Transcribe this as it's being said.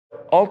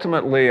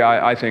ultimately,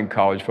 I think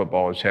college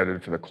football is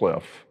headed for the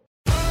cliff.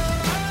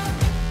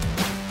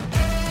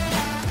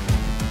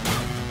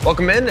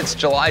 Welcome in. It's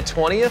July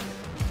 20th.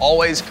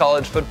 Always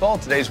college football.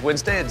 Today's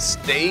Wednesday. It's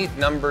day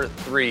number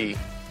 3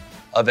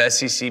 of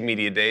SEC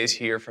Media Days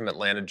here from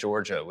Atlanta,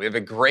 Georgia. We have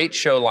a great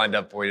show lined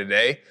up for you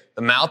today.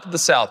 The mouth of the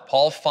South,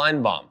 Paul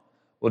Finebaum,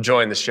 will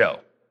join the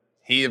show.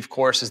 He, of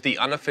course, is the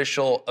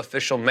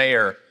official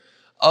mayor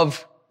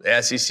of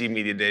the SEC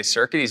Media Day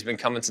circuit. He's been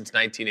coming since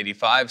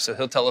 1985, so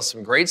he'll tell us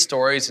some great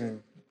stories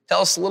and tell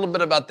us a little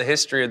bit about the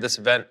history of this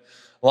event,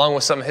 along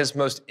with some of his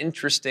most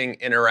interesting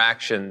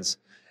interactions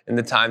in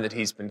the time that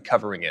he's been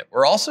covering it.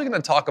 We're also going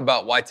to talk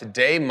about why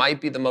today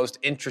might be the most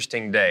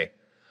interesting day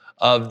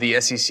of the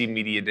SEC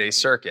Media Day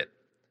circuit.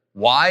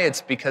 Why?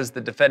 It's because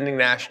the defending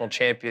national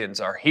champions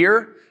are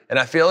here, and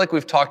I feel like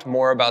we've talked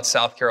more about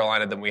South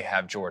Carolina than we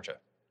have Georgia.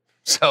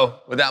 So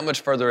without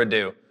much further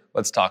ado,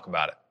 let's talk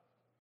about it.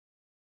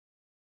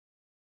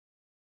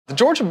 The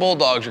Georgia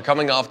Bulldogs are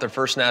coming off their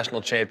first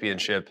national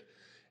championship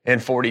in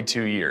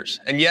 42 years,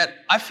 and yet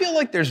I feel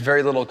like there's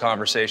very little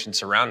conversation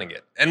surrounding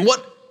it. And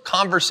what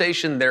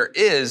conversation there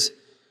is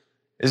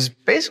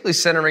basically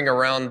centering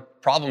around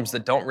problems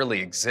that don't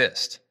really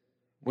exist.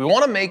 We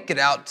want to make it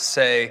out to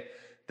say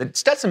that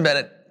Stetson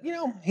Bennett,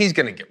 he's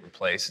going to get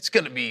replaced. It's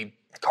going to be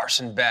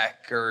Carson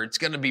Beck, or it's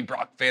going to be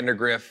Brock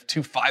Vandagriff,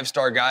 2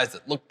 5-star guys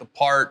that looked the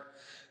part,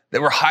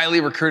 that were highly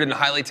recruited and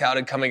highly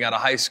touted coming out of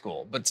high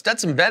school. But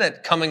Stetson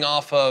Bennett coming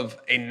off of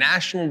a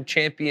national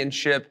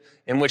championship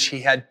in which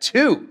he had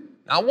 2,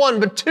 not 1,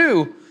 but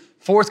 2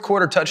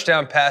 fourth-quarter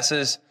touchdown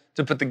passes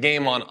to put the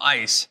game on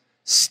ice,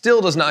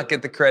 still does not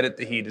get the credit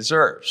that he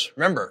deserves.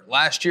 Remember,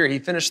 last year he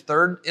finished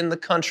 3rd in the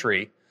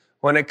country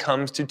when it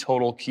comes to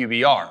total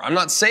QBR. I'm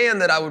not saying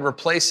that I would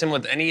replace him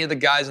with any of the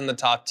guys in the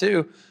top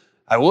 2.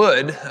 I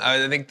would.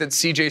 I think that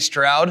C.J.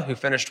 Stroud, who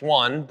finished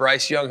 1,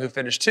 Bryce Young, who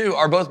finished 2,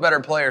 are both better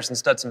players than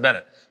Stetson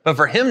Bennett. But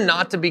for him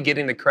not to be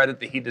getting the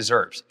credit that he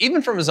deserves,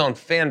 even from his own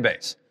fan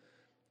base,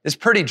 is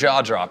pretty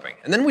jaw-dropping.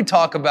 And then we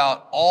talk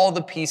about all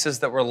the pieces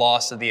that were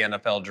lost to the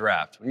NFL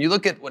draft. When you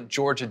look at what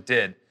Georgia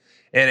did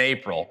in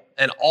April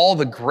and all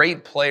the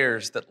great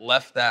players that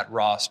left that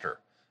roster,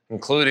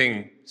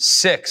 including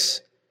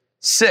 6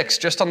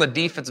 just on the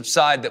defensive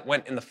side that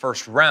went in the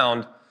first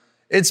round,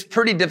 it's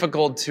pretty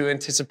difficult to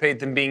anticipate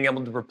them being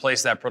able to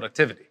replace that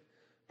productivity.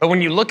 But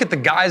when you look at the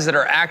guys that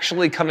are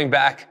actually coming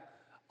back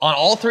on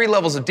all 3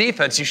 levels of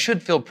defense, you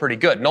should feel pretty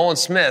good. Nolan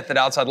Smith at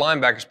outside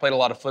linebackers played a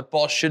lot of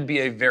football, should be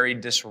a very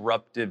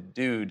disruptive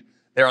dude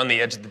there on the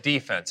edge of the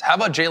defense. How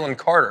about Jalen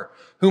Carter,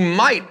 who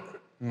might,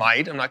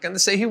 I'm not going to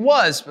say he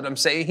was, but I'm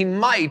saying he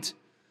might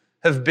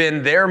have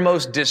been their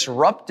most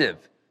disruptive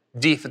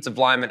defensive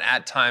lineman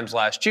at times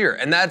last year.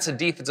 And that's a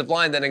defensive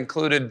line that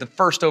included the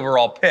first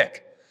overall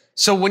pick.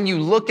 So when you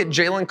look at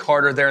Jalen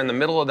Carter there in the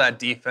middle of that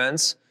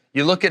defense,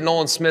 you look at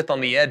Nolan Smith on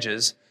the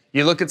edges,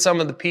 you look at some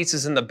of the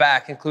pieces in the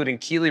back, including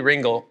Keely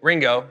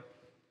Ringo,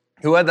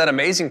 who had that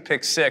amazing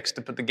pick 6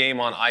 to put the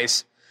game on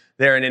ice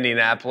there in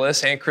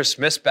Indianapolis, and Chris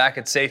Smith's back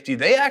at safety.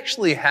 They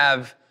actually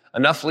have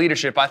enough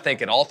leadership, I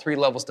think, at all 3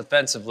 levels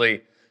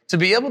defensively to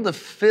be able to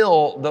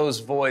fill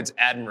those voids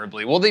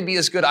admirably. Will they be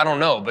as good? I don't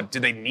know, but do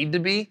they need to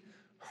be?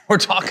 We're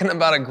talking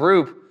about a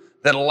group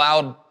that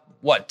allowed,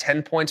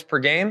 10 points per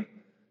game?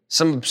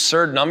 Some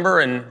absurd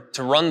number, and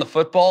to run the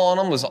football on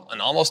them was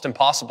an almost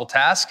impossible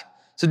task.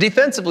 So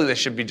defensively, they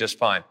should be just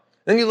fine.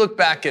 Then you look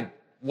back at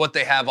what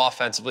they have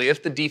offensively.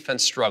 If the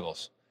defense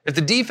struggles, if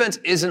the defense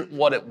isn't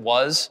what it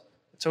was,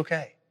 it's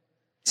okay.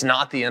 It's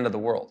not the end of the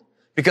world.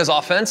 Because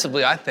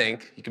offensively, I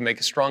think you can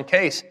make a strong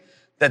case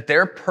that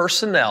their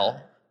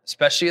personnel,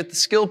 especially at the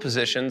skill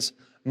positions,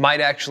 might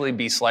actually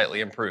be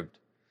slightly improved.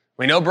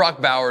 We know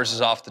Brock Bowers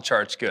is off the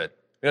charts good.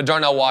 We know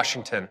Darnell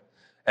Washington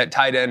at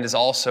tight end is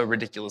also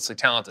ridiculously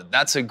talented.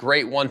 That's a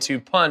great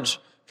 1-2 punch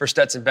for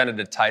Stetson Bennett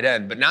at tight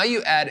end. But now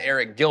you add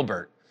Eric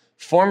Gilbert,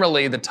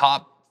 formerly the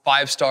top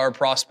 5-star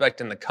prospect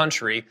in the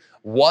country,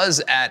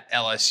 was at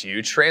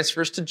LSU,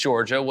 transfers to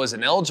Georgia, was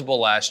ineligible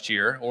last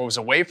year, or was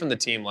away from the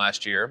team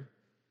last year.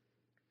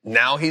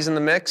 Now he's in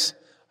the mix,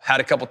 had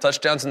a couple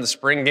touchdowns in the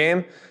spring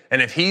game.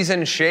 And if he's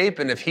in shape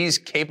and if he's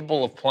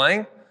capable of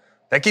playing,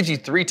 that gives you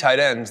 3 tight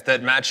ends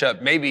that match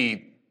up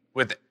maybe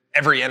with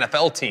every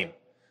NFL team.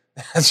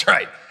 That's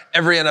right.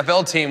 Every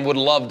NFL team would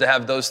love to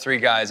have those 3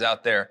 guys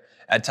out there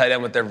at tight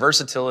end with their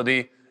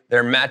versatility,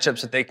 their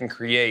matchups that they can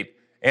create,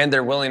 and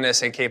their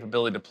willingness and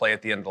capability to play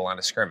at the end of the line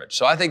of scrimmage.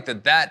 So I think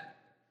that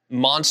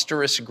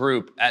monstrous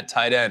group at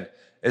tight end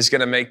is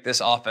going to make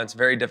this offense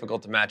very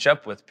difficult to match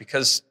up with,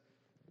 because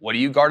what do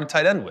you guard a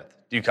tight end with?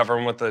 Do you cover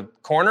him with the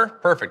corner?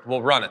 Perfect,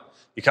 we'll run it.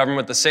 You cover him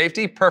with the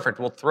safety? Perfect,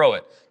 we'll throw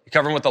it. You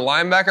cover him with the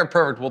linebacker?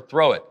 Perfect, we'll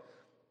throw it.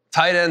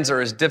 Tight ends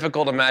are as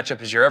difficult a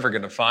matchup as you're ever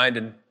going to find,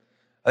 and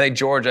I think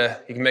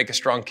Georgia, you can make a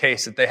strong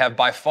case that they have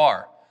by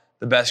far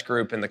the best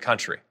group in the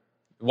country.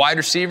 Wide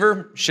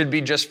receiver should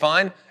be just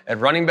fine. At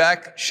running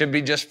back, should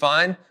be just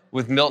fine.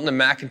 With Milton and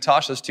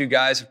McIntosh, those 2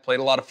 guys have played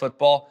a lot of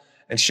football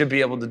and should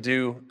be able to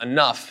do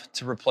enough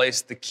to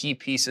replace the key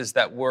pieces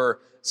that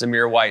were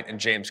Zamir White and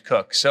James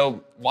Cook.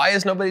 So why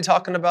is nobody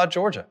talking about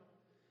Georgia?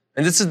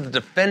 And this is the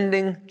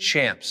defending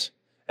champs.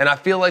 And I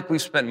feel like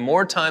we've spent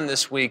more time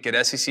this week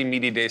at SEC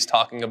Media Days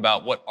talking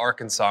about what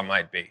Arkansas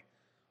might be,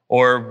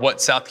 or what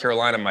South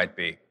Carolina might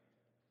be,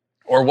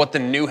 or what the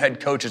new head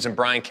coaches in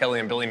Brian Kelly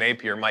and Billy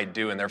Napier might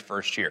do in their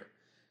first year.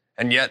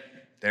 And yet,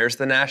 there's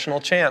the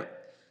national champ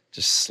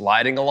just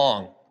sliding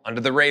along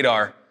under the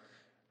radar,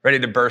 ready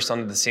to burst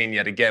onto the scene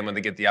yet again when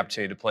they get the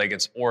opportunity to play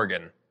against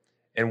Oregon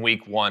in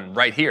week 1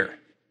 right here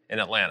in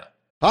Atlanta.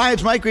 Hi,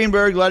 it's Mike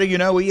Greenberg letting you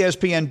know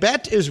ESPN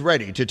Bet is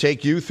ready to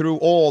take you through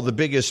all the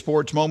biggest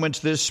sports moments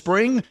this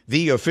spring.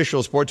 The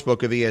official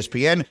sportsbook of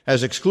ESPN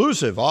has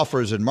exclusive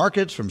offers and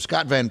markets from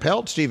Scott Van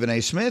Pelt, Stephen A.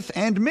 Smith,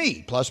 and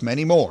me, plus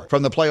many more.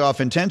 From the playoff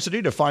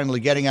intensity to finally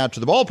getting out to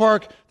the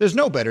ballpark, there's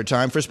no better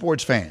time for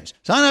sports fans.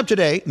 Sign up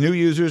today. New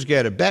users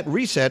get a bet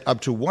reset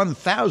up to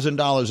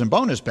 $1,000 in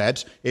bonus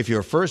bets if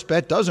your first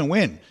bet doesn't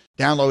win.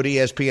 Download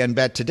ESPN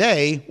Bet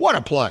today. What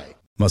a play.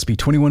 Must be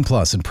 21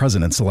 plus and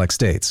present in select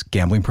states.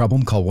 Gambling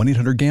problem? Call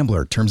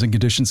 1-800-GAMBLER. Terms and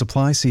conditions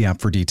apply. See app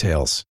for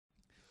details.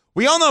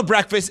 We all know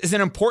breakfast is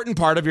an important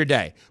part of your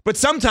day. But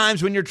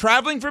sometimes when you're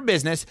traveling for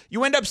business,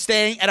 you end up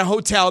staying at a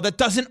hotel that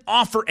doesn't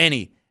offer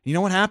any. You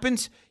know what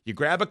happens? You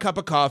grab a cup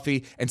of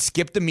coffee and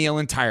skip the meal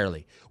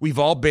entirely. We've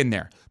all been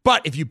there.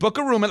 But if you book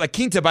a room at La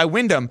Quinta by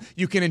Wyndham,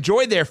 you can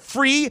enjoy their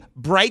free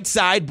Bright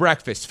Side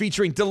breakfast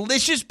featuring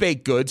delicious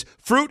baked goods,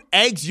 fruit,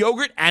 eggs,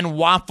 yogurt, and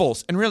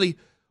waffles. And really,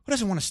 who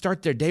doesn't want to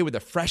start their day with a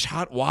fresh,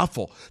 hot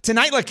waffle?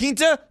 Tonight, La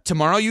Quinta,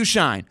 tomorrow you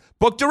shine.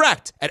 Book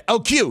direct at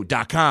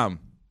lq.com.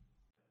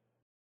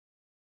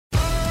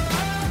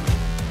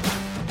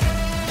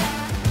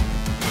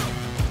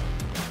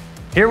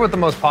 Here with the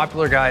most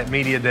popular guy at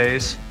Media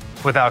Days,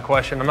 without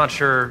question. I'm not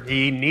sure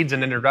he needs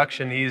an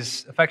introduction.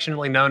 He's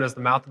affectionately known as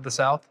the Mouth of the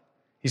South.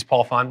 He's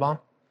Paul Finebaum.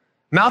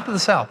 Mouth of the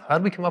South. How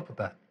did we come up with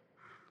that?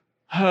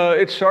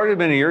 It started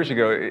many years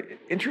ago.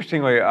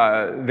 Interestingly,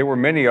 there were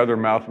many other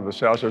Mouth of the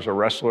South. There's a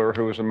wrestler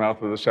who was the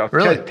Mouth of the South.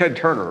 Really? Ted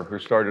Turner, who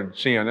started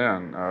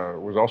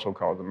CNN, was also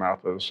called the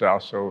Mouth of the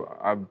South.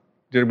 So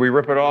did we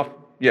rip it off?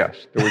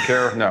 Yes. Do we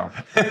care? No.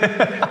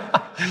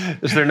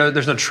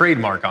 There's no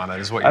trademark on it,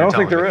 is what you're telling me. I don't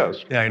think there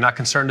is. Yeah, you're not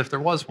concerned if there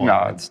was one.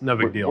 No, it's no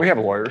big deal. We have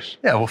lawyers.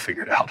 Yeah, we'll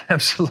figure it out.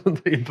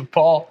 Absolutely. But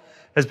Paul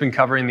has been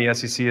covering the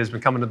SEC, has been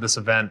coming to this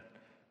event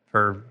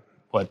for,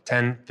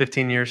 10,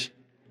 15 years?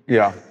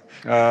 Yeah.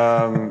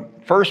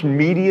 First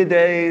media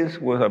days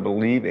was, I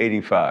believe,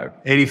 85.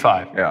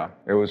 85. Yeah.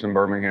 It was in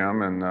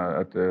Birmingham and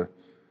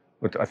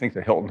I think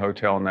the Hilton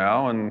Hotel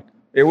now. And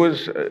it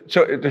was,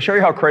 so to show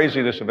you how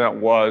crazy this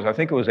event was, I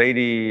think it was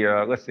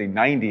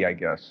 90, I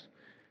guess.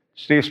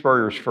 Steve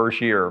Spurrier's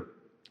first year,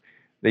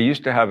 they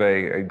used to have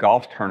a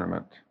golf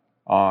tournament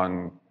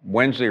on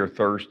Wednesday or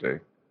Thursday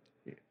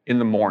in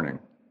the morning.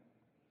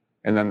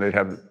 And then they'd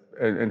have,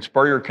 and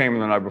Spurrier came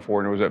the night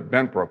before, and it was at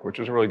Bentbrook, which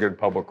is a really good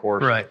public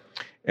course. Right.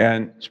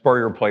 And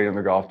Spurrier played in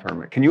the golf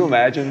tournament. Can you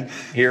imagine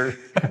here,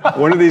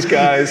 one of these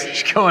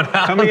guys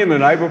coming in the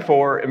night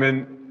before and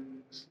then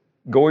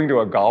going to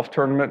a golf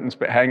tournament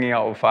and hanging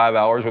out for 5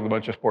 hours with a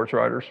bunch of sports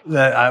writers?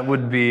 That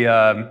would be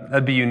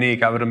that'd be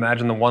unique. I would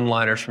imagine the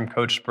one-liners from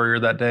Coach Spurrier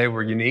that day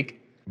were unique.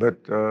 But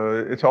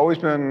it's always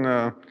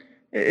been.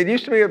 It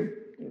used to be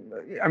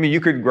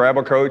you could grab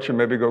a coach and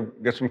maybe go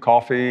get some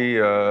coffee.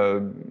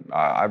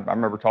 I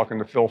remember talking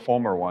to Phil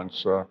Fulmer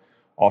once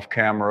off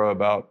camera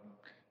about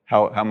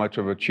how much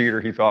of a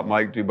cheater he thought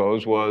Mike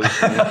Dubose was.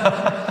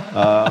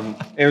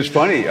 It was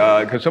funny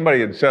because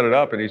somebody had set it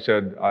up, and he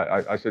said,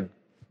 I said,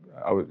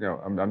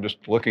 I'm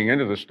just looking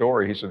into the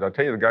story. He said, I'll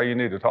tell you the guy you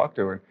need to talk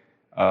to.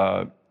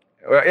 And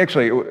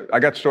actually, I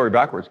got the story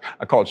backwards.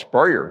 I called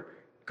Spurrier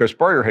because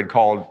Spurrier had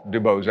called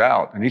Dubose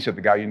out, and he said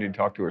the guy you need to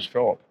talk to is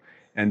Philip.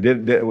 And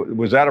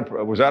was that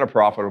a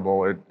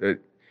profitable? It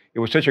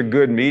was such a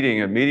good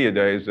meeting at Media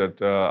Days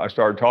that I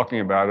started talking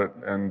about it,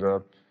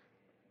 and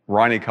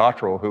Ronnie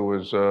Cottrell, who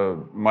was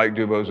Mike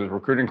Dubose's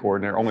recruiting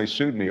coordinator, only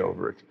sued me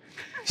over it.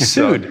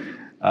 Sued?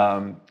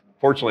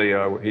 Fortunately,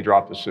 he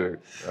dropped the suit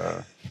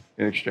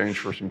in exchange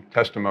for some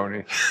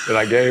testimony that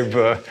I gave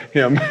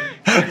him.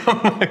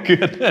 Oh my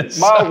goodness!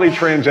 Mildly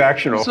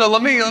transactional. So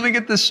let me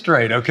get this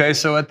straight, okay?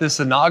 So at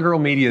this inaugural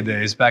Media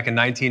Days back in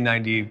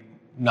 1990.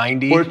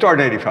 Well, it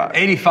started in 85.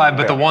 85,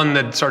 but the one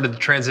that started to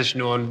transition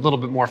to a little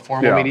bit more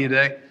formal media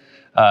day.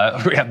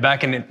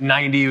 Back in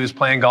 90, he was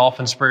playing golf,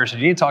 and Spurrier said,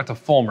 you need to talk to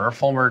Fulmer.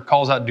 Fulmer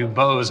calls out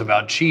Dubose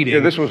about cheating. Yeah,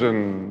 this was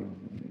in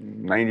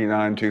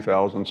 99,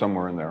 2000,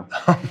 somewhere in there.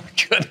 Oh, my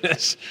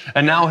goodness.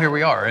 And now here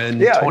we are in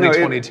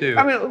 2022.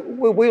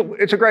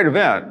 It's a great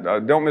event.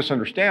 Don't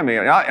misunderstand me.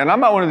 And I'm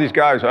not one of these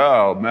guys,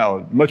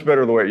 no, much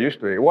better the way it used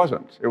to be. It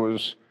wasn't. It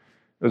was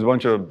a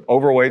bunch of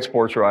overweight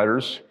sports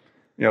writers,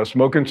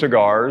 smoking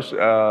cigars,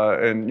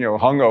 and,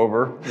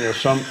 hungover.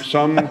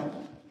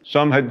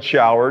 Some had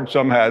showered,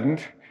 some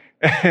hadn't.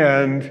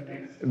 And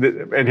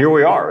here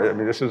we are.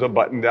 This is a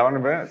button-down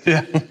event.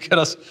 Yeah, look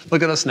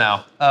at us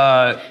now.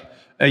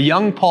 A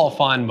young Paul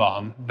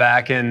Finebaum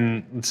back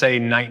in, let's say,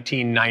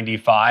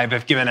 1995,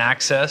 if given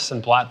access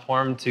and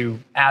platform to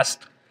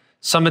ask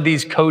some of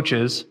these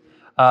coaches,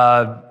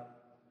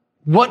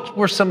 What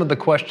were some of the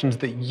questions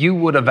that you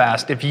would have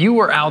asked if you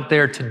were out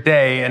there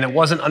today and it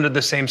wasn't under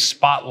the same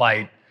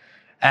spotlight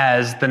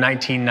as the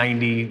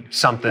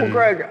 1990-something Well,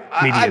 Greg,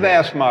 I've Day?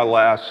 asked my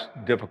last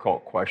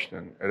difficult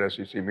question at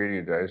SEC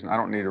Media Days, and I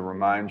don't need to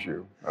remind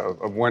you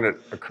of when it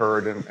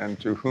occurred and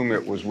to whom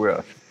it was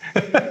with.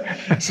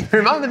 So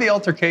remind me of the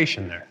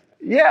altercation there.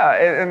 Yeah,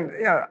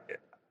 and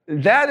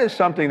that is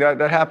something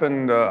that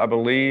happened, I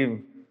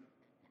believe,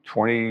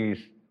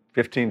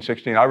 2015,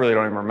 16. I really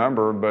don't even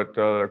remember, but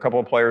a couple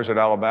of players at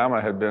Alabama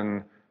had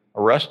been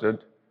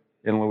arrested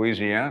in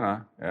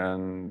Louisiana,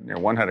 and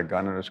one had a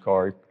gun in his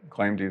car. He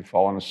claimed he'd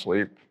fallen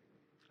asleep.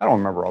 I don't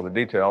remember all the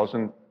details.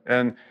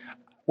 And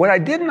what I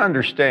didn't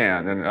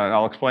understand, and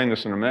I'll explain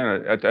this in a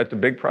minute, at the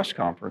big press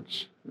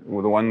conference,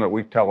 the one that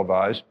we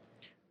televised,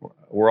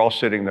 we're all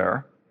sitting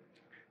there,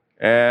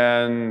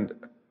 and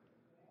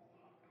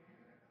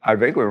I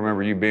vaguely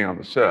remember you being on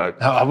the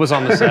set. I was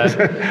on the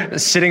set,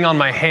 sitting on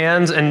my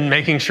hands and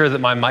making sure that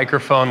my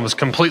microphone was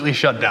completely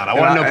shut down. I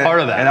wanted no part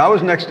of that. And I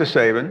was next to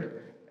Saban,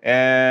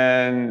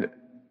 and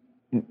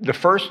the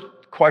first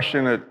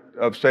question of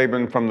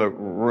Saban from the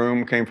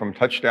room came from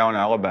Touchdown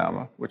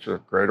Alabama, which is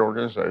a great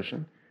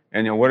organization.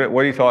 And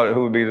what he thought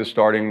who would be the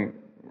starting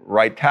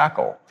right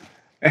tackle.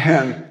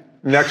 And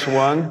the next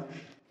one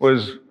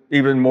was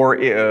even more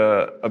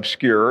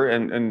obscure,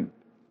 and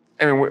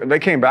they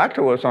came back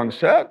to us on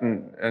set,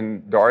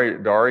 and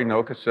Dari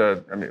Noka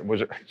said,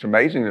 it's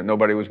amazing that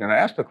nobody was going to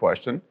ask the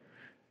question.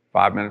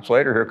 5 minutes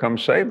later, here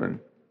comes Saban.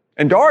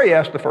 And Dari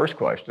asked the first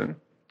question,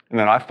 and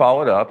then I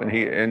followed up, and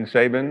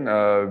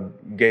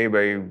Saban gave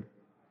a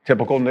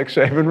typical Nick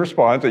Saban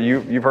response that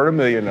you've heard a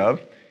million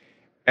of,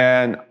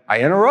 and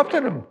I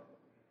interrupted him.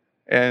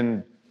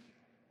 And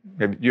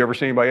have you ever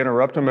seen anybody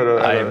interrupt him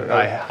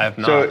I have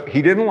not. So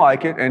he didn't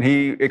like it, and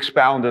he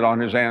expounded on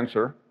his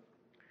answer.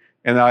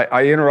 And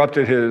I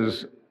interrupted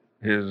his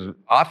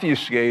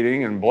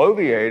obfuscating and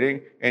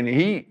bloviating, and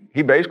he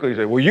basically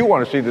said, well, you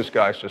want to see this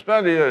guy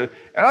suspended?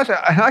 And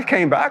I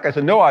came back, I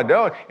said, no, I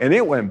don't. And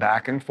it went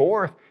back and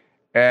forth.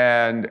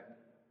 And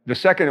the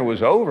second it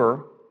was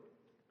over,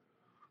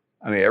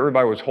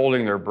 everybody was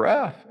holding their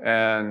breath,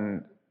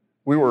 and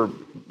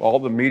all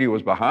the media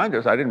was behind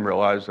us. I didn't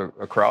realize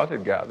a crowd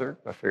had gathered.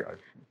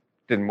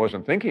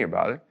 Wasn't thinking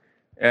about it.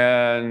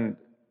 And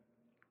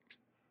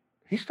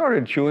he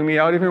started chewing me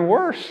out even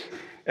worse.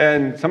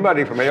 And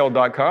somebody from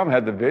AL.com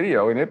had the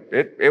video, and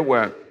it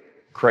went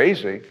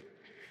crazy.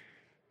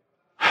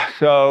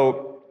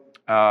 So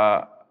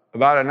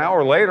about an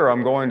hour later,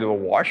 I'm going to the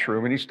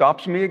washroom, and he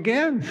stops me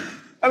again.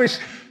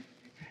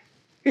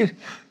 He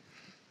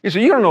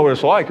said, you don't know what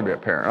it's like to be a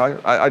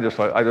parent. At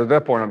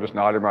that point, I'm just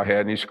nodding my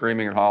head, and he's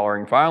screaming and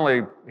hollering.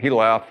 Finally, he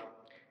left,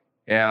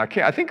 and I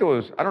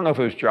don't know if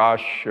it was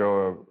Josh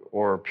or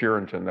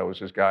Purinton that was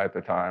his guy at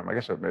the time. I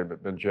guess it may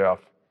have been Jeff.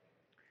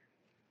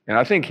 And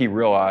I think he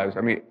realized,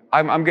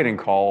 I'm getting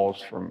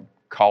calls from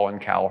Colin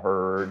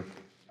Cowherd,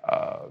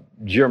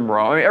 Jim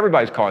Rohn.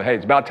 Everybody's calling, hey,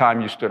 it's about time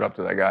you stood up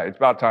to that guy. It's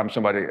about time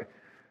somebody.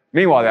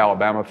 Meanwhile, the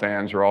Alabama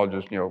fans are all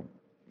just,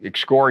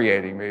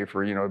 excoriating me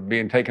for,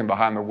 being taken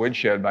behind the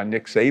woodshed by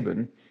Nick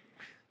Saban.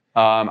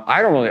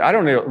 I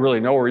don't really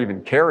know or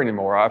even care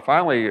anymore. I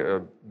finally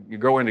you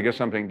go in to get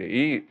something to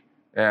eat,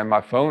 and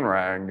my phone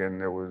rang,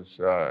 and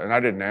and I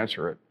didn't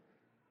answer it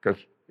because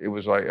it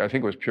was I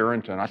think it was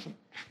Purinton. I said,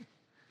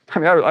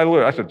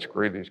 I said,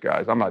 screw these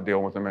guys. I'm not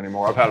dealing with them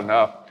anymore. I've had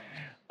enough.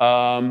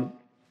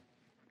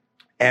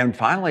 And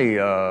finally,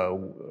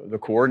 the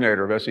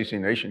coordinator of SEC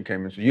Nation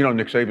came and said,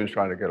 Nick Saban's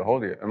trying to get a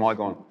hold of you. And I'm like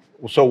going,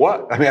 well, so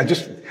what? I've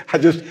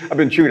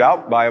been chewed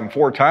out by him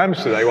 4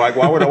 times today. Like,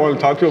 why would I want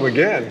to talk to him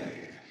again?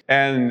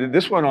 And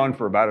this went on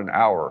for about an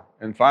hour.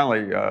 And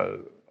finally,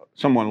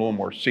 someone a little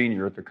more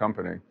senior at the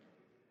company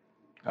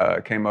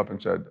came up and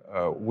said,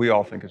 we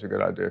all think it's a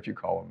good idea if you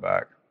call him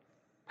back.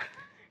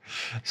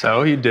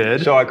 So he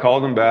did. So I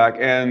called him back,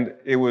 and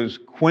it was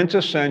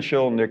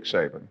quintessential Nick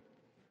Saban.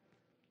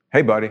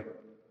 Hey, buddy,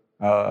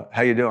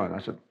 how you doing? I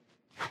said,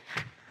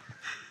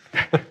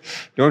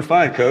 doing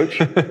fine,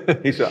 Coach.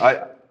 He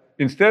said,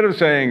 instead of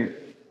saying,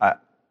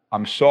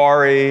 I'm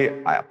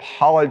sorry, I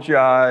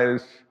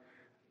apologize,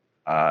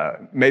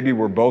 maybe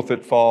we're both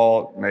at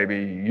fault,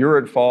 maybe you're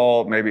at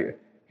fault,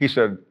 he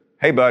said,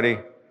 hey, buddy,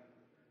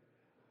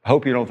 I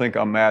hope you don't think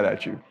I'm mad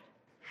at you.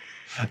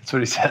 That's what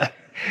he said.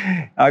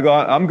 I go,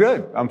 I'm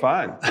good. I'm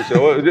fine. He said,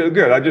 well,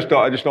 good. I just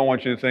don't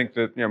want you to think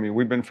that,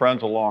 we've been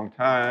friends a long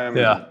time.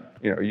 Yeah.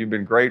 And, you've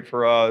been great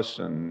for us,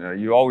 and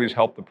you always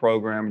help the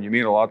program, and you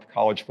mean a lot to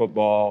college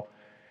football.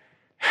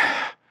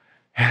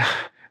 I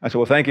said,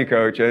 well, thank you,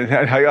 Coach. And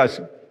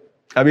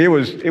it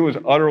was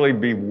utterly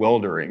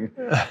bewildering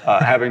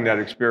having that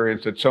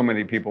experience that so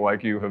many people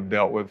like you have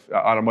dealt with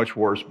on a much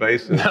worse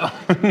basis.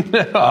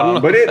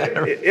 But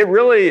it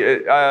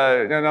really,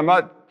 and I'm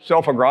not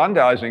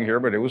self-aggrandizing here,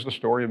 but it was the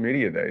story of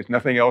media days.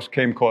 Nothing else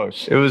came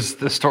close. It was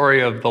the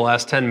story of the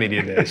last 10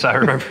 media days. I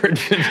remember it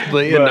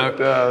vividly. But,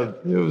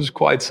 it was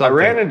quite something. I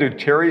ran into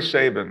Terry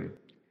Saban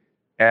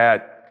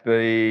at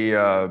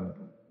the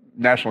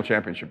national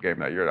championship game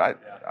that year.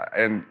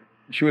 And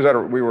she was I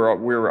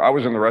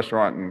was in the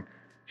restaurant and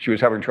she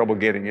was having trouble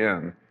getting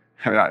in.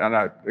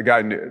 The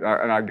guy knew,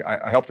 and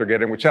I helped her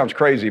get in, which sounds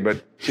crazy,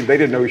 but they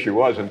didn't know who she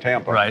was in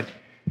Tampa. Right.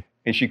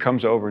 And she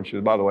comes over and she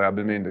said, by the way, I've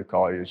been meaning to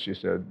call you. She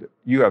said,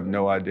 you have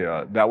no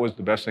idea. That was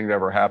the best thing that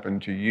ever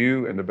happened to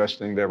you and the best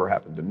thing that ever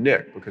happened to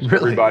Nick, because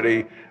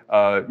everybody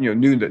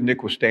knew that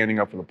Nick was standing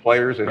up for the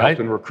players. It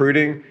helped in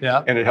recruiting,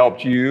 and it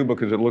helped you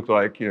because it looked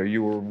like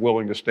you were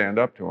willing to stand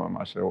up to him.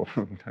 I said, well,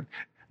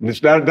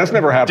 that's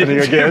never happening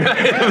again.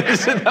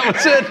 That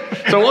was it.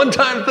 It's a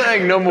one-time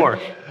thing, no more.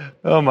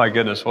 Oh my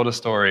goodness, what a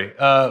story.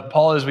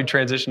 Paul, as we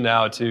transition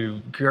now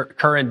to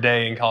current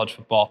day in college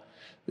football,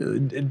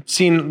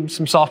 seen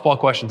some softball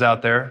questions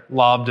out there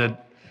lobbed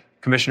at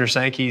Commissioner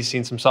Sankey,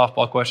 seen some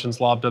softball questions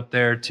lobbed up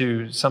there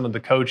to some of the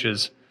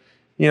coaches.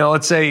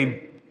 Let's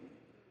say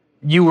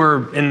you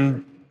were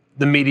in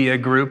the media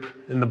group,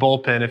 in the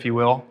bullpen, if you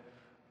will.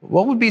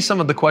 What would be some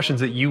of the questions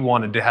that you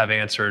wanted to have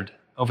answered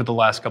over the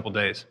last couple of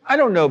days? I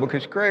don't know,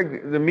 because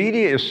Greg, the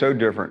media is so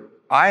different.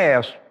 I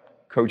asked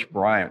Coach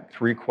Bryant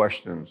 3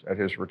 questions at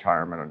his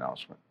retirement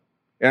announcement,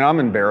 and I'm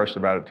embarrassed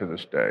about it to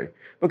this day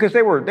because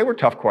they were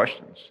tough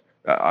questions.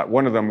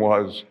 One of them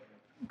was,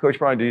 Coach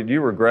Bryant, do you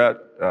regret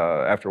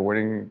after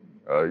winning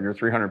your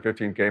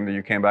 315th game that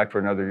you came back for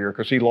another year?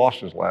 Because he lost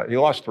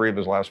 3 of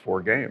his last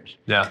 4 games,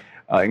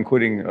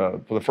 including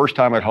for the first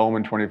time at home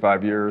in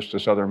 25 years to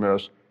Southern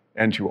Miss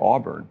and to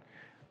Auburn.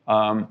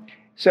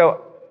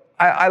 So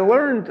I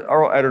learned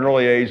at an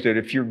early age that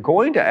if you're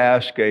going to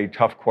ask a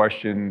tough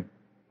question,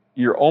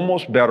 you're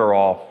almost better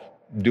off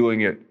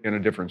doing it in a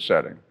different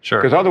setting.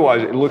 Sure. Because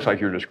otherwise it looks like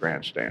you're just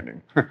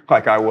grandstanding,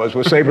 like I was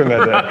with Saban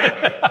that day.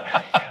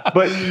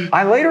 But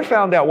I later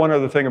found out one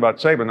other thing about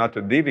Saban, not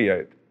to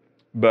deviate,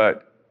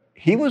 but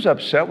he was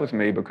upset with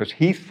me because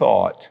he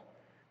thought,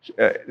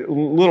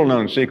 little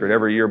known secret,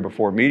 every year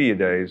before media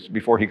days,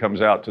 before he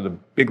comes out to the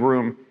big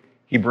room,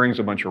 he brings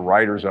a bunch of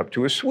writers up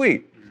to his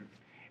suite.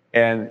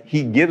 And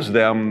he gives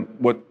them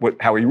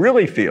how he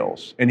really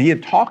feels. And he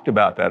had talked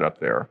about that up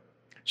there.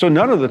 So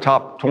none of the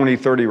top 20,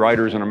 30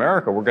 writers in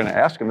America were going to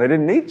ask him. They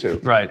didn't need to.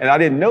 Right. And I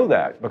didn't know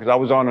that because I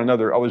was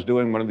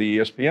doing one of the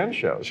ESPN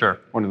shows. Sure.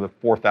 One of the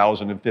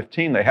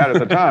 4,015 they had at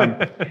the time.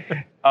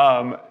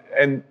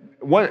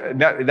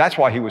 That's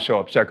why he was so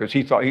upset, because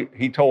he thought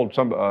he told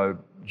some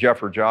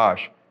Jeff or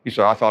Josh, he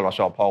said, I thought I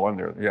saw Paul in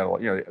there. Yeah,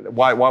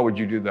 why would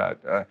you do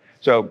that?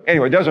 So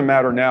anyway, it doesn't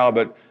matter now,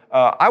 but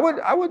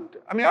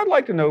I'd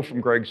like to know from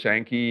Greg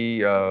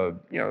Sankey,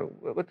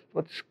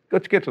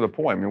 let's get to the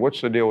point. I mean, what's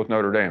the deal with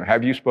Notre Dame?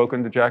 Have you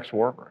spoken to Jack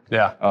Swarbrick?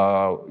 Yeah.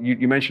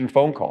 You mentioned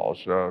phone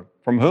calls.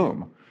 From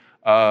whom?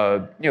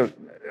 I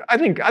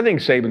think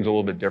Saban's a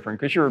little bit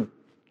different because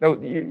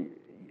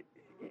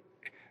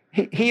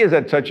he is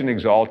at such an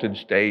exalted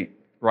state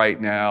right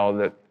now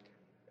that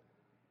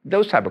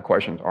those type of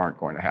questions aren't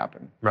going to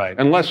happen. Right.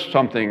 Unless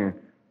something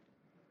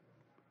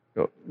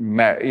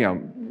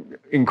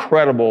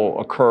incredible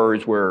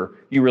occurs where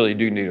you really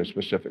do need a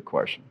specific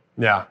question.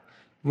 Yeah.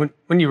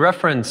 When you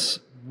reference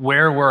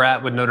where we're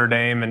at with Notre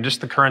Dame and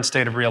just the current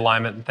state of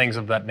realignment and things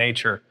of that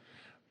nature,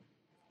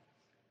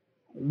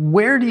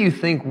 where do you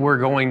think we're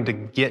going to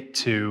get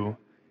to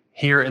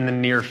here in the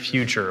near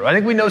future? I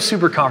think we know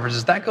super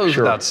conferences. That goes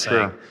without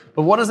saying. Sure.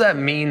 But what does that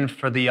mean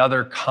for the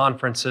other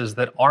conferences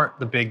that aren't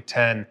the Big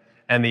Ten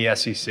and the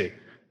SEC?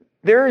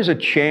 There is a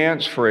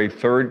chance for a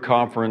third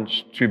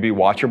conference to be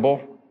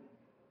watchable.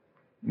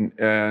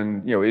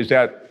 And, is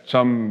that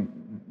some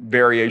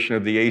variation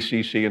of the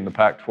ACC and the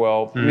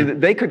Pac-12? I mean,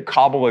 they could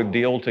cobble a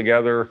deal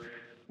together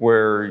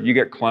where you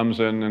get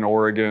Clemson and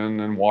Oregon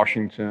and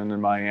Washington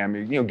and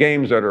Miami,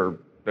 games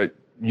that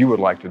you would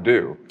like to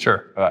do.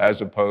 Sure.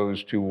 As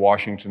opposed to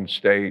Washington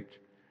State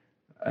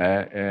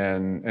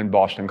and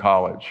Boston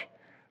College.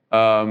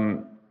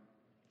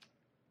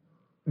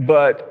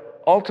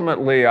 But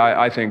ultimately,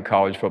 I think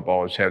college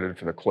football is headed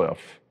for the cliff.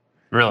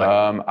 Really?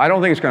 I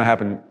don't think it's going to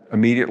happen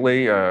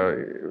immediately,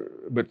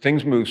 but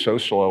things move so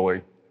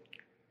slowly.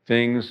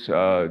 Things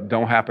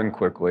don't happen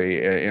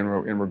quickly in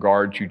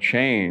regard to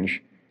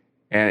change.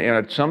 And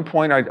at some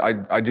point,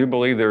 I do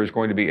believe there is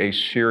going to be a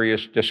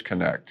serious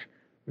disconnect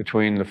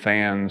between the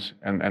fans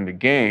and the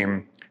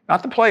game,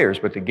 not the players,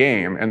 but the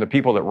game and the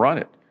people that run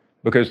it.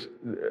 Because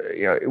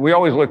we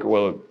always look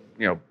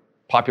at,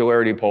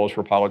 popularity polls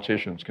for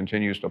politicians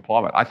continues to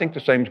plummet. I think the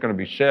same is going to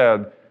be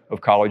said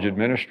of college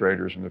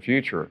administrators in the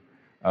future.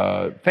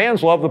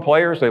 Fans love the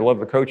players, they love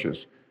the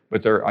coaches,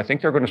 but I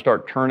think they're going to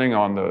start turning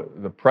on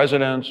the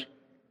presidents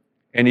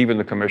and even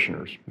the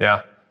commissioners.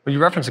 Yeah. Well, you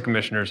reference the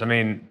commissioners. I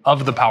mean,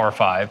 of the Power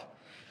Five,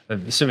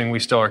 assuming we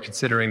still are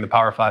considering the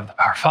Power Five,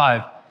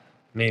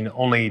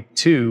 only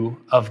 2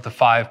 of the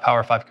 5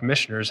 Power 5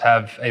 commissioners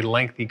have a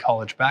lengthy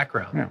college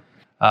background. Yeah.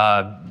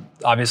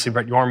 Obviously,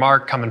 Brett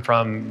Yormark coming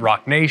from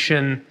Rock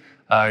Nation,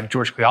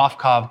 George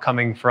Kliavkoff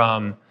coming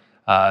from,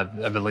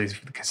 I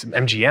believe,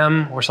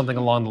 MGM or something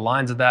along the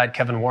lines of that.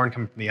 Kevin Warren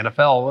coming from the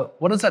NFL.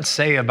 What does that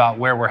say about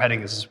where we're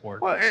heading as a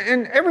sport? Well,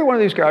 and every one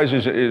of these guys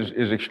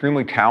is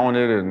extremely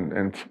talented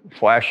and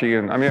flashy.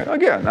 And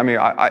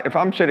if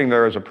I'm sitting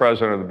there as a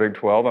president of the Big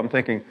 12, I'm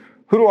thinking,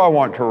 Who do I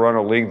want to run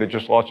a league that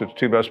just lost its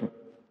 2 best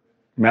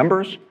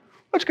members?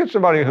 Let's get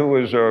somebody who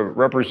was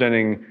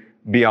representing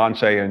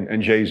Beyonce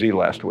and Jay-Z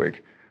last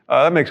week.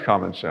 That makes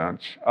common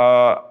sense.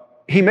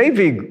 He may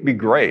be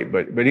great,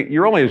 but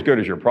you're only as good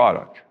as your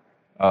product.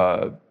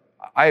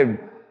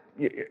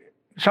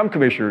 Some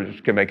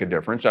commissioners can make a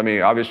difference. I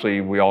mean, obviously,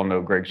 we all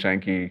know Greg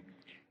Sankey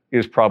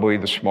is probably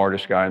the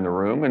smartest guy in the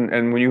room.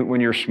 And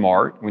when you're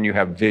smart, when you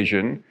have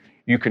vision,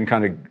 you can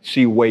kind of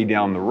see way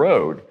down the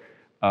road.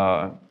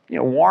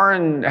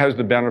 Warren has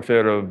the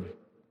benefit of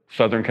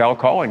Southern Cal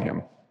calling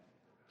him.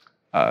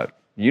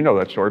 You know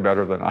that story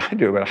better than I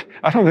do, but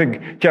I don't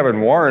think Kevin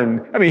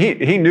Warren, I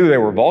mean, he knew they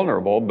were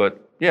vulnerable,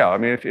 but yeah, I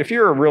mean, if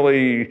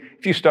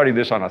you study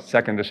this on a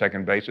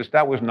second-to-second basis,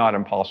 that was not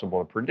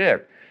impossible to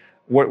predict.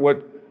 What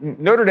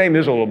Notre Dame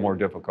is a little more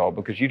difficult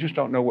because you just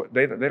don't know what,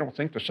 they don't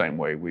think the same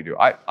way we do.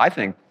 I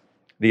think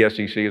the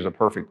SEC is a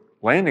perfect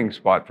landing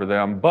spot for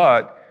them,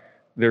 but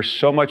there's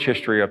so much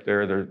history up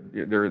there.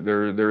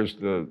 There's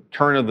the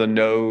turn of the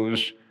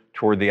nose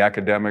toward the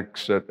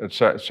academics at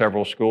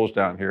several schools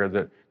down here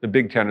that the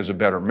Big Ten is a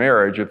better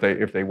marriage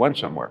if they went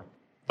somewhere.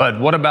 But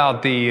what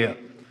about the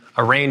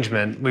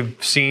arrangement? We've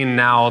seen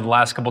now the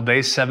last couple of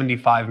days,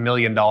 $75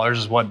 million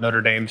is what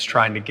Notre Dame's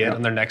trying to get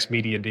on their next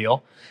media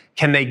deal.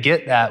 Can they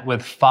get that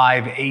with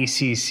 5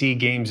 ACC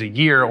games a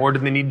year, or do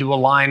they need to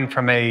align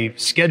from a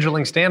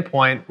scheduling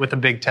standpoint with a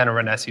Big Ten or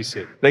an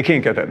SEC? They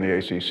can't get that in the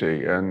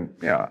ACC, and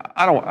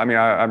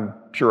I'm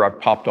sure I've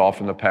popped off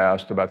in the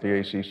past about the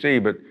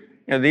ACC, but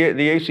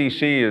the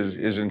ACC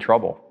is in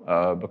trouble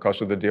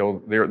because of the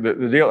deal.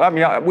 The deal. I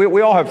mean,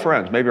 we all have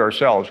friends, maybe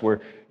ourselves,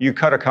 where you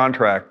cut a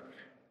contract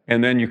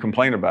and then you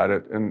complain about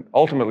it, and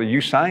ultimately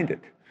you signed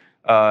it.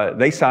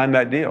 They signed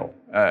that deal,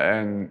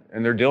 and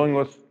they're dealing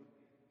with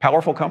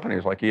powerful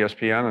companies like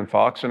ESPN and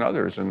Fox and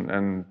others,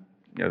 and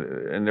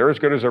they're as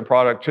good as their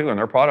product too. And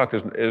their product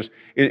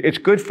it's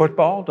good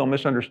football. Don't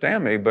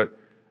misunderstand me, but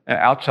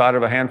outside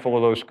of a handful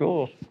of those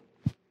schools,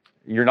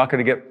 you're not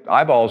going to get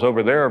eyeballs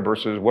over there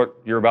versus what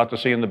you're about to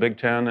see in the Big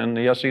Ten and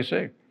the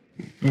SEC.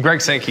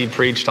 Greg Sankey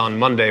preached on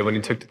Monday when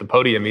he took to the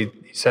podium. He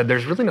said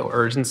there's really no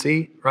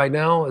urgency right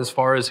now as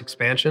far as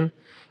expansion.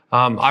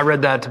 I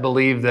read that to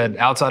believe that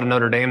outside of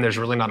Notre Dame, there's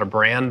really not a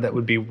brand that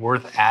would be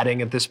worth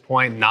adding at this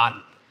point,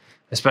 not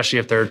especially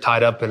if they're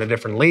tied up in a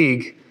different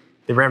league.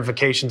 The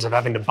ramifications of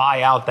having to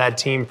buy out that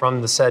team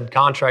from the said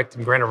contract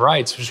and grant of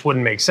rights just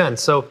wouldn't make sense.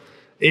 So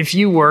if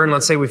you were, and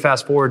let's say we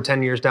fast forward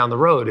 10 years down the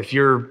road, if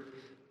you're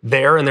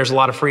there and there's a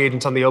lot of free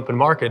agents on the open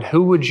market,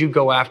 who would you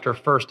go after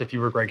first if you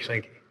were Greg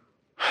Sankey?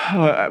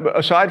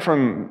 Aside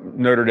from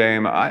Notre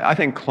Dame, I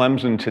think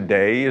Clemson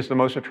today is the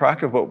most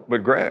attractive.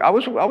 But Greg, I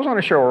was on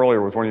a show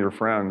earlier with one of your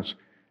friends,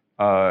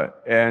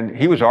 and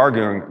he was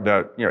arguing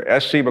that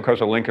SC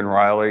because of Lincoln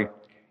Riley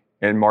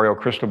and Mario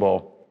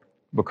Cristobal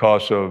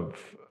because of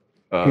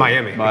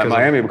Miami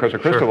because of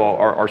Cristobal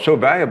are so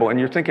valuable. And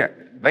you're thinking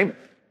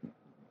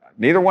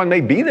neither one may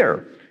be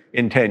there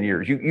in 10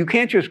 years. You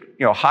can't just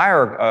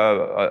hire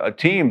a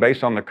team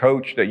based on the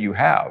coach that you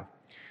have.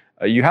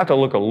 You have to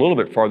look a little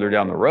bit farther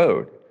down the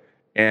road.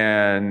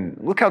 And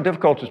look how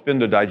difficult it's been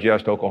to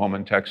digest Oklahoma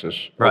and Texas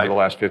over the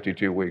last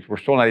 52 weeks. We're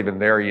still not even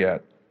there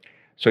yet.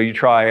 So you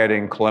try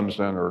adding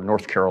Clemson or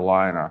North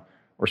Carolina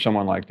or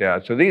someone like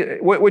that. So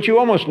what you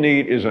almost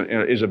need is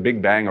a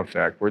big bang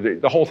effect where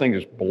the whole thing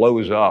just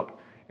blows up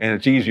and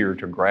it's easier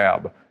to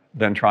grab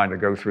than trying to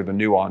go through the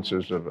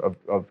nuances of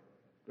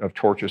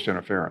tortious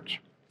interference.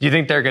 Do you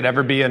think there could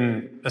ever be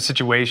a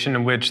situation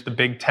in which the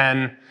Big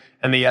Ten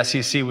and the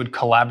SEC would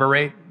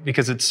collaborate?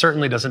 Because it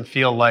certainly doesn't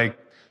feel like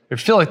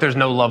there's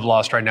no love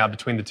lost right now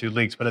between the two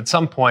leagues, but at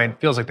some point,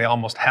 it feels like they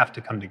almost have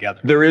to come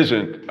together. There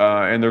isn't,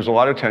 and there's a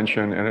lot of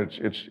tension, and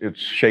it's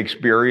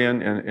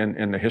Shakespearean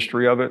in the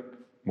history of it.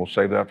 We'll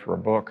save that for a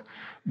book.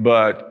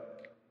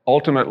 But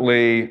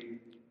ultimately,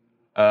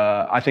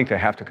 I think they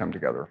have to come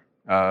together.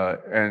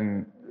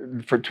 And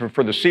for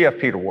the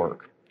CFP to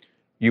work,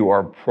 you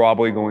are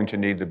probably going to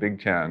need the Big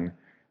Ten,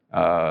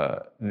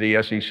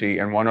 the SEC,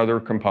 and one other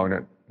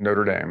component,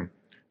 Notre Dame,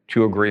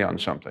 to agree on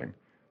something.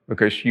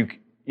 Because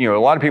a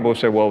lot of people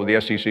say, well,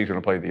 the SEC is going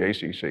to play the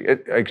ACC.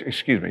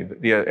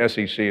 The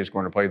SEC is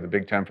going to play the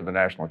Big Ten for the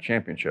national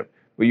championship.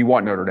 But you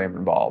want Notre Dame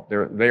involved.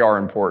 They are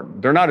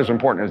important. They're not as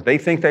important as they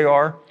think they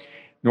are,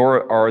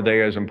 nor are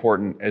they as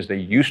important as they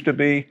used to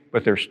be,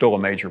 but they're still a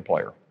major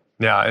player.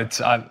 Yeah,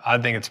 I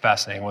think it's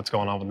fascinating what's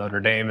going on with Notre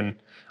Dame. And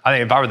I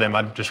think if I were them,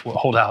 I'd just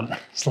hold out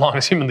as long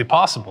as humanly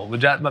possible.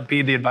 Would that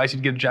be the advice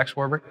you'd give to Jack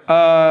Swarbrick?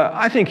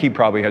 I think he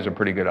probably has a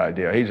pretty good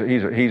idea.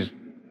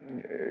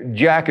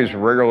 Jack is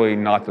rarely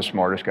not the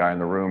smartest guy in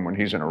the room when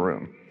he's in a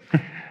room.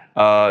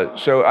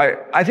 So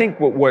I think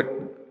what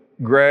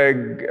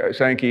Greg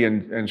Sankey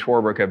and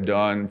Swarbrick have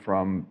done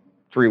from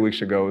 3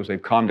 weeks ago is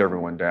they've calmed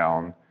everyone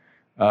down,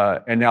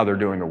 and now they're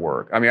doing the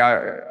work. I mean,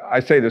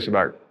 I say this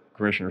about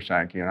Commissioner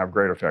Sankey, and I have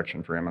great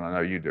affection for him, and I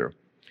know you do.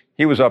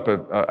 He was up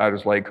at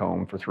his lake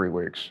home for 3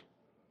 weeks.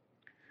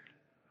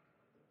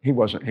 He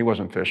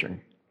wasn't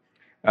fishing.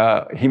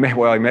 He may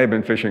have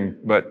been fishing,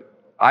 but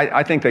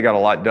I think they got a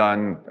lot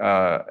done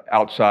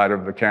outside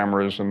of the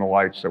cameras and the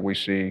lights that we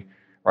see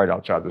right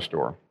outside the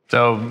store.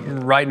 So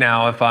right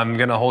now, if I'm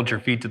going to hold your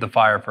feet to the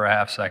fire for a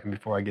half second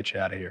before I get you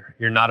out of here,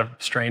 you're not a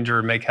stranger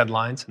or make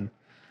headlines, and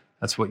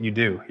that's what you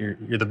do.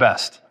 You're the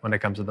best when it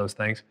comes to those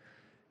things.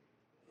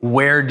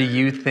 Where do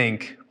you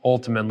think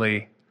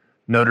ultimately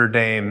Notre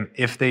Dame,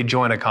 if they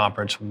join a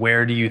conference,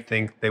 where do you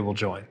think they will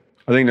join?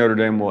 I think Notre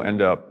Dame will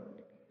end up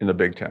in the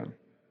Big Ten.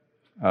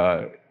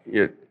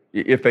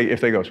 If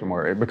they go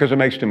somewhere, because it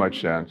makes too much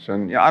sense.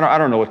 And I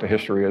don't know what the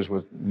history is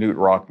with Newt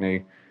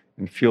Rockne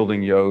and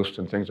Fielding Yost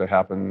and things that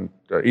happened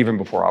even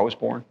before I was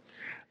born.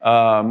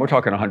 We're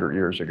talking 100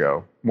 years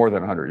ago, more than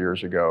 100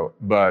 years ago.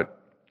 But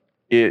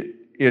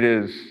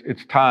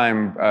it's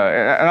time.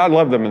 And I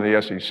love them in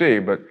the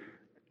SEC, but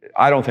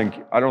I don't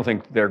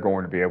think they're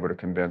going to be able to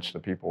convince the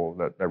people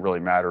that really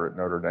matter at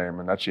Notre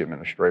Dame, and that's the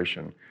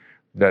administration,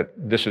 that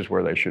this is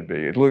where they should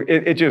be.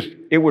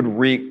 It would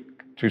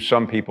reek to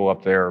some people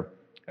up there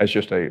as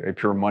just a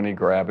pure money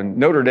grab. And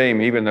Notre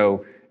Dame, even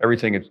though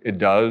everything it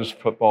does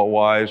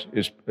football-wise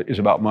is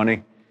about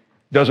money,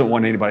 doesn't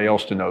want anybody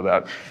else to know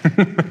that.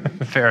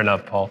 Fair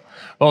enough, Paul.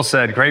 Well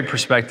said. Great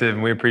perspective,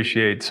 and we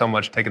appreciate so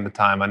much taking the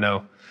time. I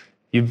know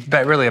you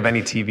really have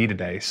any TV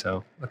today,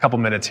 so a couple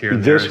minutes here.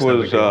 This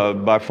was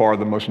by far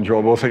the most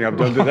enjoyable thing I've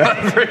done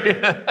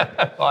today.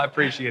 Well, I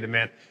appreciate it,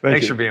 man.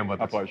 Thanks for being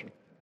with us. My pleasure.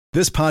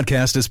 This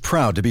podcast is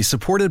proud to be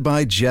supported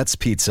by Jets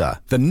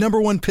Pizza, the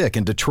 #1 pick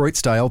in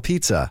Detroit-style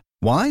pizza.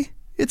 Why?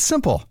 It's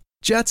simple.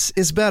 Jets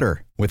is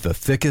better. With the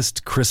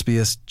thickest,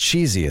 crispiest,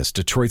 cheesiest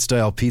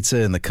Detroit-style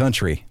pizza in the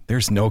country,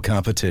 there's no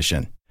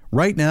competition.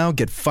 Right now,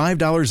 get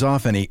 $5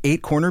 off any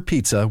 8-corner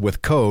pizza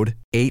with code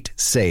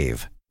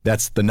 8SAVE.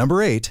 That's the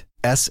number 8,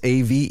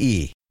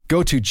 SAVE.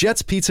 Go to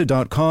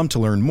jetspizza.com to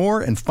learn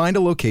more and find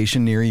a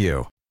location near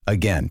you.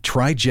 Again,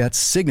 try Jet's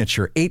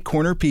signature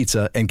 8-corner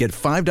pizza and get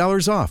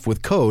 $5 off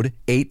with code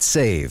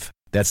 8SAVE.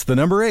 That's the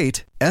number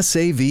 8,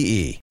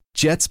 SAVE.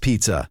 Jet's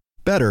Pizza.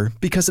 Better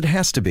because it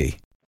has to be.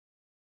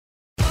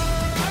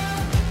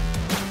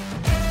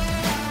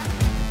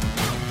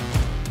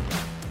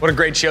 What a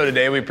great show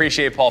today. We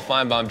appreciate Paul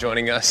Finebaum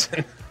joining us.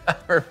 I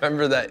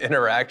remember that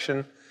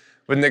interaction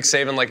with Nick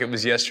Saban like it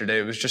was yesterday.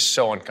 It was just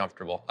so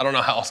uncomfortable. I don't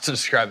know how else to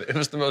describe it. It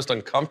was the most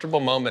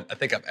uncomfortable moment I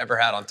think I've ever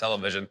had on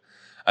television.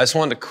 I just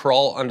wanted to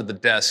crawl under the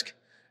desk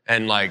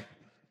and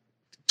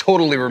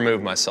totally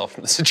remove myself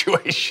from the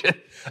situation.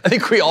 I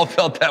think we all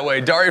felt that way.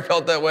 Dari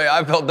felt that way.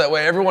 I felt that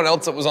way. Everyone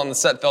else that was on the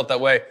set felt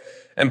that way.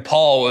 And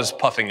Paul was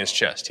puffing his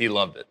chest. He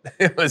loved it.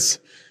 It was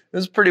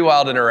a pretty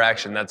wild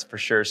interaction, that's for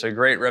sure. So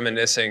great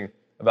reminiscing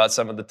about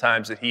some of the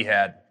times that he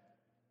had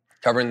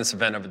covering this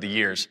event over the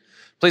years.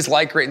 Please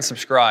like, rate, and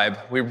subscribe.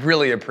 We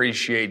really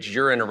appreciate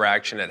your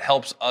interaction. It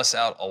helps us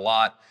out a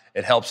lot.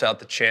 It helps out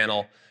the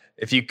channel.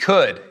 If you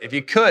could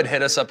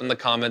hit us up in the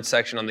comments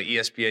section on the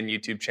ESPN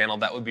YouTube channel,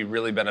 that would be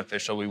really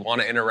beneficial. We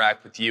want to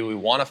interact with you. We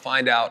want to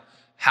find out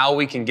how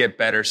we can get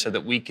better so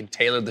that we can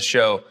tailor the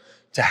show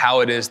to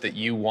how it is that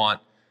you want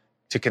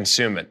to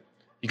consume it.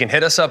 You can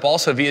hit us up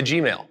also via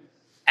Gmail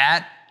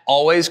at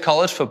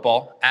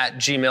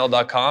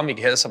alwayscollegefootball@gmail.com. You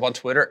can hit us up on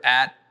Twitter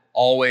at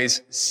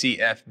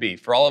alwayscfb.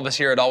 For all of us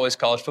here at Always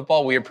College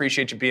Football, we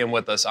appreciate you being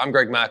with us. I'm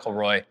Greg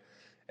McElroy.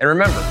 And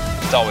remember,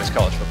 it's always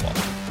college football.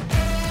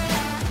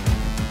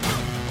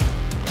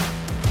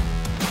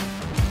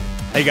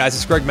 Hey guys,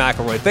 it's Greg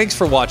McElroy. Thanks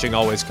for watching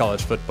Always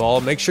College Football.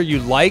 Make sure you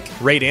like,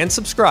 rate, and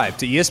subscribe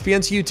to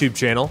ESPN's YouTube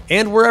channel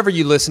and wherever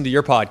you listen to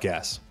your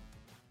podcasts.